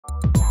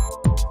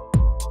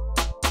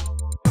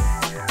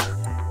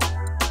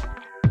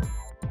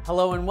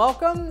Hello and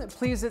welcome.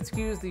 Please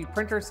excuse the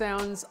printer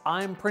sounds.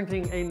 I'm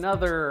printing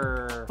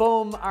another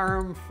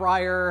Foamarm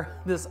Fryer,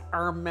 this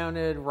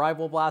arm-mounted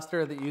rival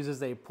blaster that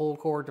uses a pull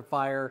cord to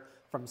fire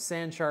from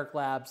Sandshark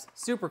Labs.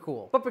 Super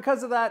cool. But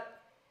because of that,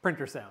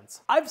 printer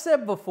sounds. I've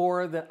said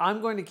before that I'm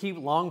going to keep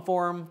long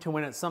form to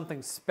when it's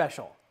something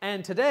special.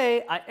 And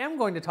today I am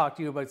going to talk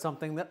to you about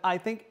something that I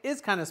think is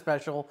kind of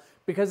special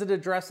because it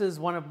addresses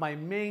one of my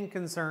main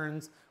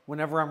concerns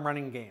whenever I'm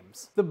running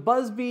games. The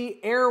Busby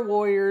Air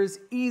Warriors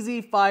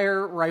Easy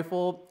Fire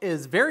Rifle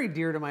is very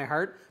dear to my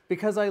heart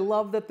because I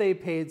love that they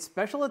paid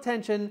special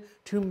attention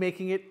to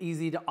making it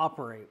easy to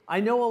operate. I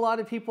know a lot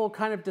of people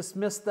kind of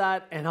dismiss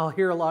that, and I'll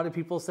hear a lot of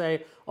people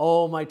say,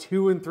 oh, my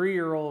 2- and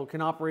 3-year-old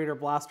can operate a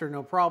blaster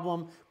no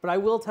problem, but I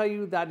will tell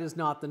you that is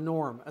not the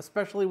norm,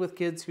 especially with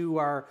kids who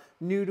are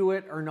new to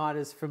it or not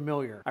as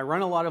familiar. I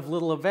run a lot of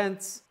little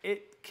events.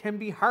 It can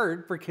be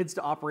hard for kids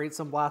to operate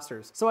some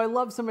blasters. So I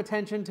love some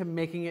attention to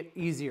making it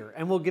easier,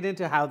 and we'll get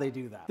into how they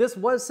do that. This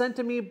was sent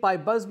to me by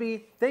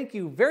Busby. Thank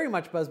you very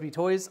much, Busby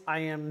Toys. I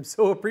am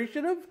so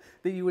appreciative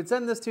that you would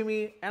send this to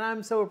me, and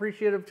I'm so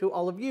appreciative to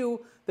all of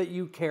you that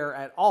you care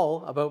at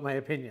all about my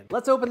opinion.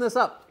 Let's open this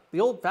up the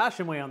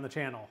old-fashioned way on the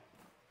channel.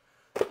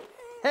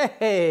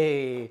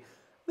 Hey!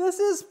 This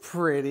is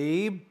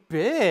pretty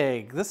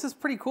big. This is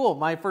pretty cool.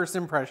 My first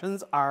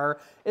impressions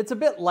are, it's a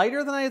bit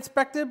lighter than I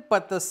expected,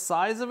 but the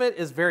size of it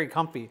is very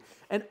comfy.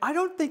 And I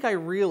don't think I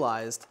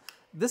realized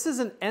this is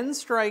an end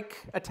strike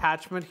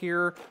attachment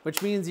here,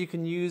 which means you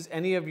can use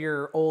any of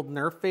your old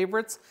Nerf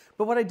favorites.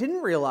 But what I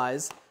didn't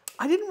realize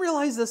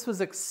this was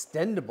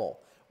extendable.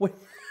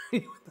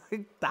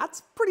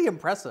 That's pretty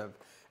impressive.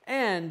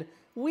 And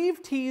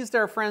we've teased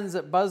our friends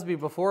at Busby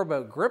before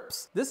about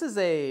grips. This is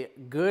a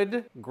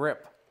good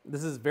grip.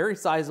 This is very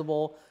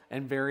sizable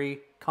and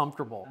very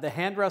comfortable. The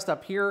handrest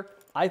up here,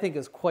 I think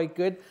is quite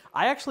good.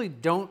 I actually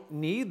don't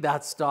need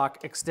that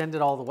stock extended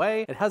all the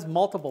way. It has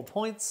multiple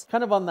points.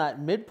 Kind of on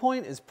that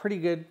midpoint is pretty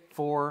good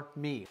for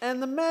me.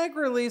 And the mag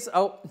release,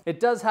 oh,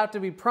 it does have to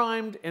be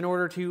primed in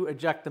order to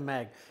eject the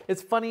mag.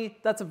 It's funny,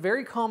 that's a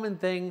very common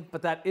thing,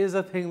 but that is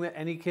a thing that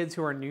any kids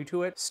who are new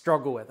to it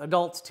struggle with.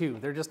 Adults too.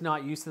 They're just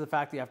not used to the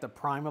fact that you have to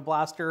prime a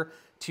blaster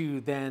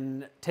to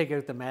then take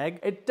out the mag.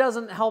 It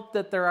doesn't help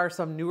that there are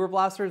some newer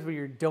blasters where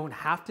you don't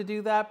have to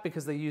do that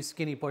because they use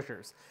skinny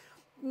pushers.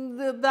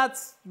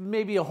 That's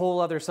maybe a whole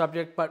other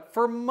subject, but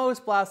for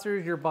most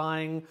blasters you're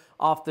buying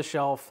off the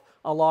shelf,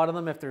 a lot of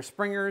them, if they're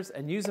springers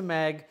and use a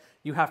mag,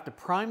 you have to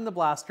prime the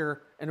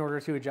blaster in order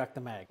to eject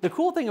the mag. The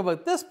cool thing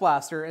about this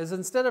blaster is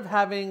instead of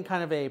having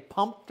kind of a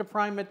pump to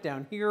prime it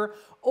down here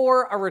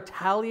or a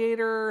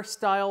retaliator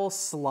style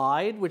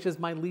slide, which is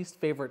my least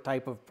favorite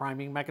type of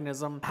priming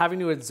mechanism, having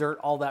to exert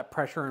all that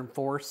pressure and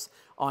force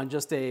on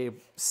just a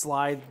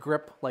slide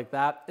grip like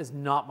that is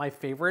not my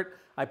favorite.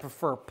 I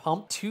prefer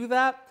pump to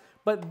that.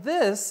 But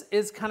this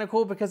is kind of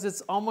cool because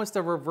it's almost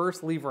a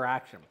reverse lever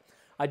action.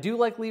 I do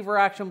like lever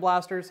action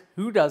blasters,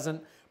 who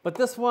doesn't? But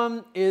this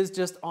one is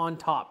just on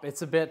top.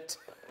 It's a bit,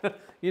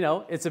 you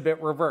know, it's a bit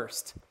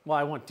reversed.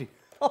 Well,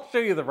 I'll show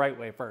you the right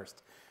way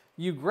first.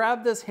 You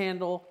grab this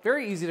handle,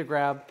 very easy to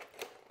grab,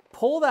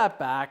 pull that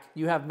back.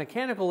 You have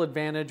mechanical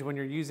advantage when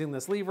you're using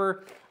this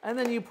lever, and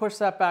then you push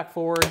that back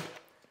forward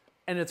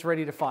and it's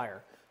ready to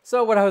fire.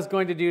 So what I was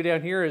going to do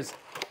down here is,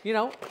 you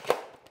know,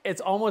 it's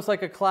almost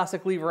like a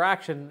classic lever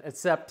action,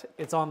 except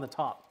it's on the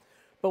top.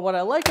 But what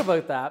I like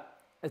about that,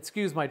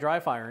 excuse my dry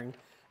firing,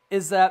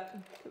 is that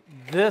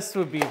this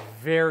would be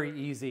very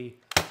easy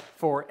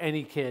for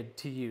any kid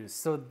to use.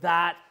 So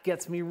that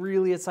gets me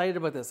really excited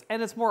about this.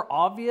 And it's more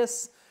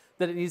obvious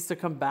that it needs to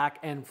come back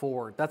and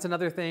forward. That's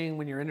another thing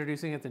when you're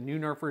introducing it to new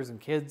Nerfers and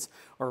kids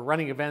or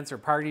running events or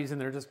parties and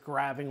they're just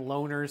grabbing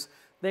loners.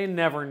 They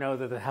never know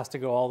that it has to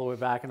go all the way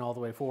back and all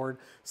the way forward.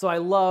 So I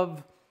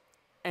love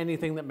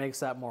anything that makes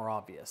that more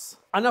obvious.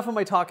 Enough of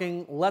my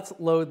talking, let's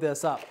load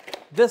this up.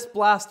 This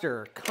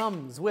blaster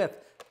comes with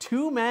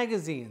 2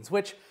 magazines,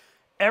 which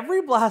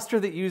every blaster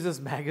that uses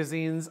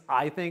magazines,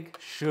 I think,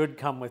 should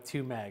come with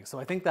 2 mags. So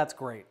I think that's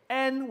great.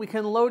 And we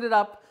can load it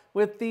up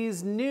with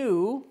these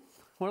new,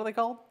 what are they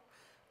called?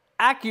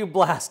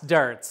 AccuBlast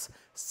darts.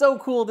 So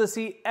cool to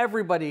see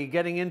everybody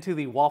getting into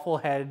the waffle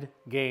head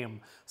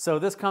game. So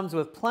this comes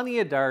with plenty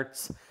of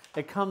darts.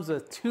 It comes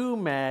with 2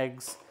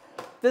 mags.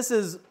 This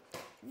is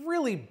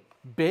really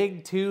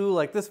big too.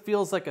 Like, this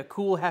feels like a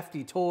cool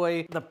hefty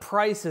toy. The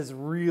price is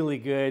really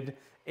good.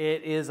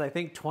 It is, I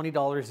think,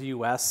 $20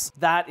 US.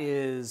 That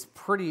is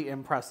pretty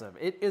impressive.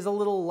 It is a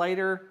little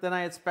lighter than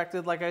I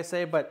expected, like I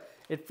say, but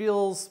it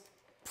feels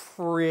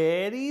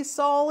pretty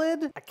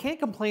solid. I can't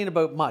complain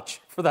about much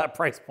for that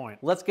price point.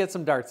 Let's get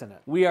some darts in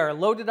it. We are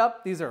loaded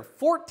up. These are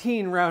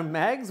 14 round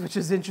mags, which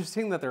is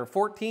interesting that they're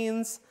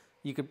 14s.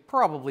 You could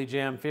probably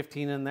jam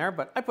 15 in there,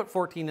 but I put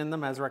 14 in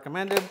them as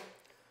recommended.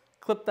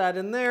 Clip that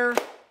in there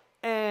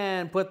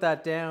and put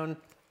that down,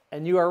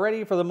 and you are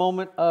ready for the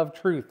moment of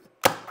truth.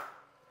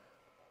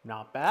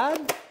 Not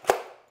bad.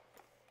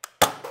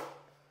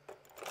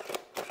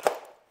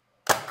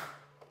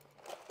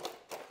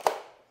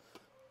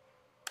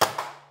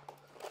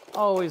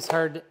 Always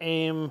hard to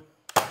aim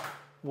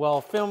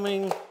while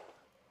filming,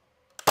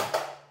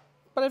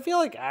 but I feel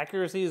like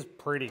accuracy is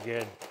pretty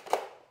good.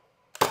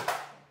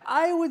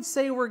 I would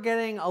say we're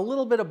getting a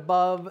little bit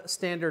above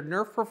standard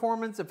Nerf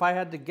performance. If I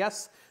had to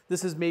guess,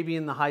 this is maybe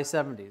in the high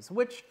 70s,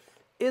 which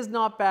is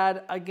not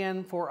bad,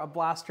 again, for a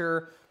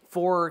blaster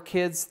for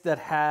kids that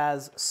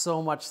has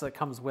so much that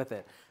comes with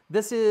it.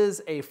 This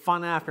is a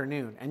fun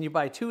afternoon, and you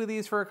buy 2 of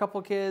these for a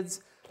couple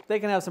kids, they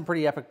can have some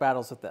pretty epic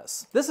battles with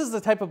this. This is the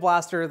type of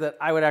blaster that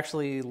I would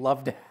actually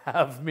love to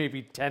have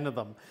maybe 10 of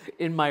them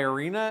in my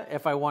arena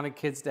if I wanted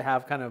kids to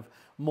have kind of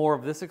more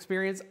of this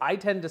experience. I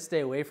tend to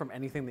stay away from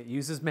anything that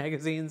uses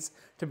magazines,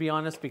 to be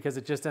honest, because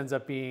it just ends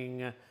up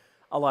being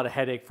a lot of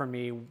headache for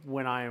me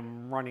when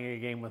I'm running a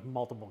game with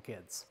multiple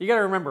kids. You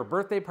gotta remember,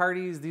 birthday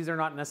parties, these are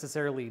not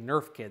necessarily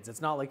Nerf kids. It's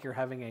not like you're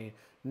having a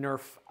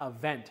Nerf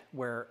event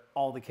where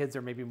all the kids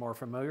are maybe more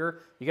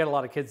familiar. You got a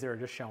lot of kids that are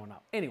just showing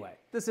up. Anyway,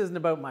 this isn't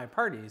about my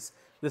parties.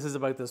 This is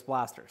about this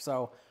blaster.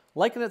 So,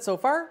 liking it so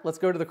far, let's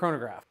go to the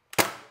chronograph.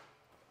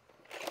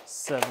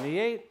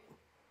 78.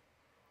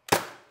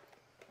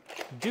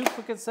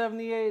 Duplicate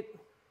 78.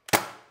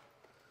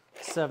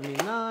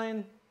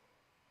 79.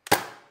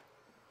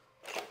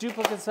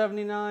 Duplicate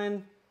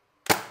 79.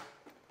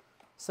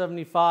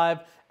 75.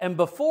 And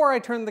before I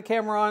turned the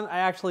camera on, I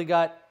actually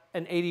got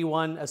an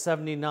 81, a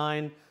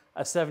 79,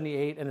 a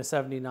 78, and a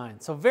 79.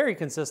 So very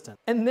consistent.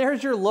 And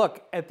there's your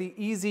look at the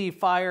Easy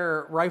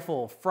Fire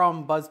rifle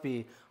from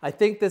Busby. I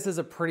think this is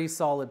a pretty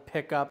solid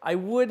pickup. I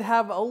would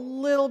have a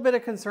little bit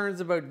of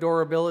concerns about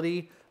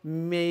durability.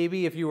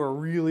 Maybe if you were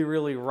really,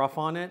 really rough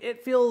on it.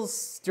 It feels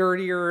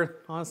sturdier.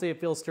 Honestly,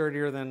 it feels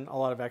sturdier than a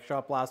lot of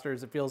X-Shot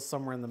blasters. It feels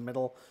somewhere in the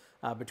middle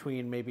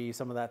between maybe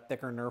some of that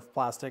thicker Nerf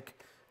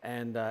plastic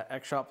and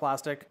X-Shot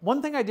plastic.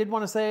 One thing I did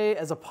want to say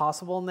as a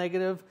possible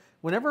negative,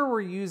 whenever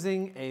we're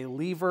using a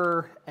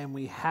lever and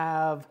we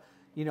have,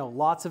 you know,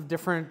 lots of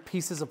different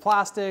pieces of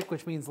plastic,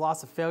 which means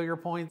lots of failure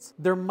points,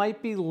 there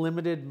might be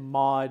limited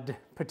mod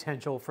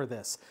potential for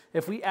this.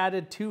 If we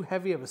added too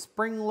heavy of a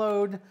spring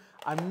load,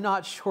 I'm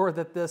not sure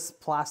that this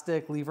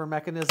plastic lever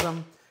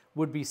mechanism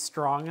would be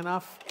strong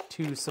enough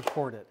to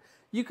support it.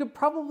 You could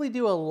probably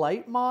do a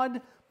light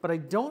mod, but I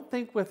don't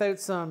think without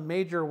some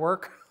major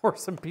work or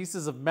some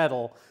pieces of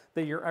metal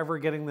that you're ever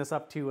getting this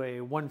up to a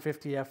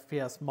 150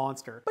 FPS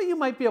monster. But you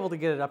might be able to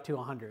get it up to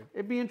 100.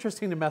 It'd be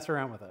interesting to mess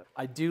around with it.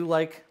 I do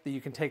like that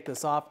you can take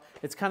this off.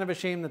 It's kind of a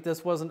shame that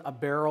this wasn't a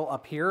barrel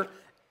up here.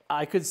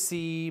 I could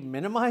see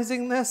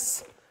minimizing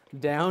this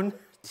down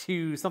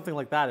to something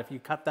like that. If you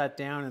cut that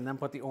down and then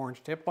put the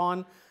orange tip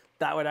on,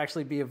 that would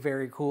actually be a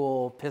very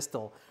cool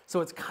pistol. So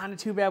it's kind of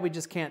too bad we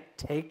just can't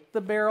take the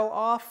barrel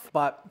off,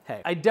 but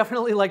hey, I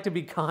definitely like to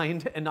be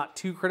kind and not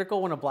too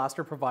critical when a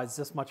blaster provides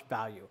this much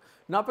value.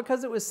 Not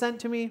because it was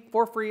sent to me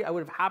for free, I would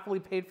have happily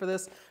paid for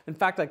this. In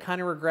fact, I kind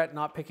of regret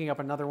not picking up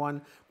another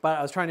one, but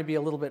I was trying to be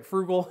a little bit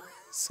frugal.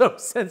 So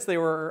since they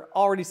were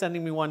already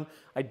sending me one,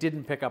 I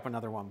didn't pick up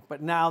another one.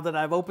 But now that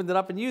I've opened it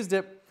up and used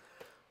it,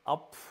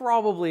 I'll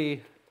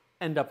probably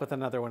end up with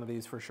another one of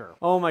these for sure.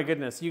 Oh my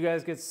goodness, you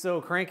guys get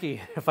so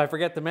cranky if I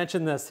forget to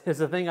mention this. It's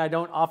a thing I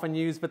don't often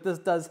use, but this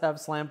does have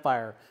slam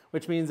fire,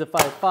 which means if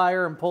I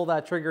fire and pull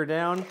that trigger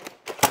down,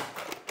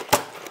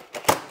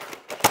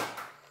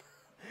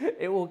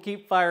 it will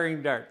keep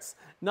firing darts.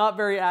 Not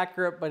very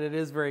accurate, but it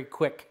is very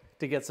quick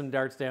to get some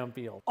darts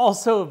downfield.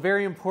 Also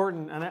very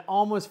important, and I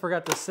almost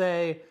forgot to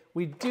say,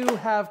 we do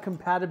have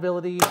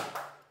compatibility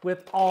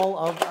with all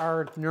of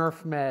our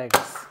Nerf mags.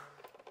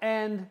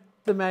 And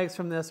the mags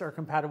from this are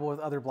compatible with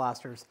other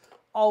blasters.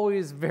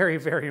 Always very,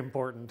 very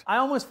important. I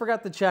almost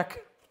forgot to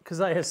check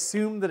because I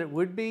assumed that it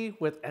would be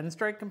with end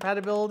strike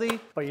compatibility,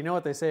 but you know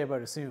what they say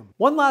about assume.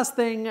 One last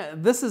thing,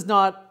 this is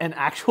not an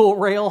actual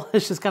rail,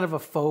 it's just kind of a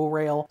faux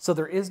rail. So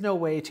there is no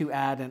way to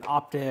add an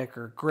optic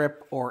or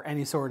grip or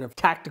any sort of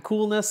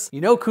tacti-coolness.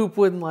 You know Coop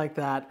wouldn't like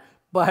that,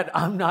 but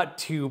I'm not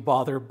too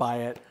bothered by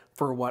it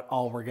for what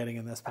all we're getting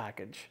in this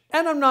package.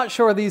 And I'm not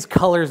sure these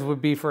colors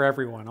would be for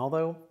everyone,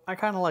 although I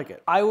kind of like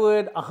it. I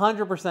would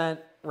 100%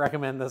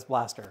 recommend this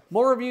blaster.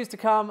 More reviews to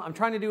come. I'm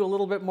trying to do a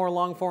little bit more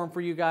long form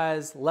for you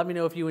guys. Let me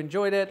know if you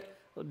enjoyed it.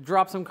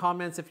 Drop some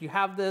comments if you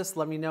have this.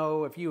 Let me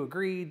know if you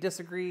agree,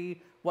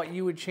 disagree, what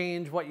you would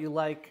change, what you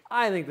like.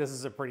 I think this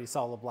is a pretty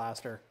solid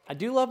blaster. I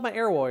do love my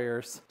Air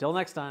Warriors. Till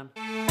next time.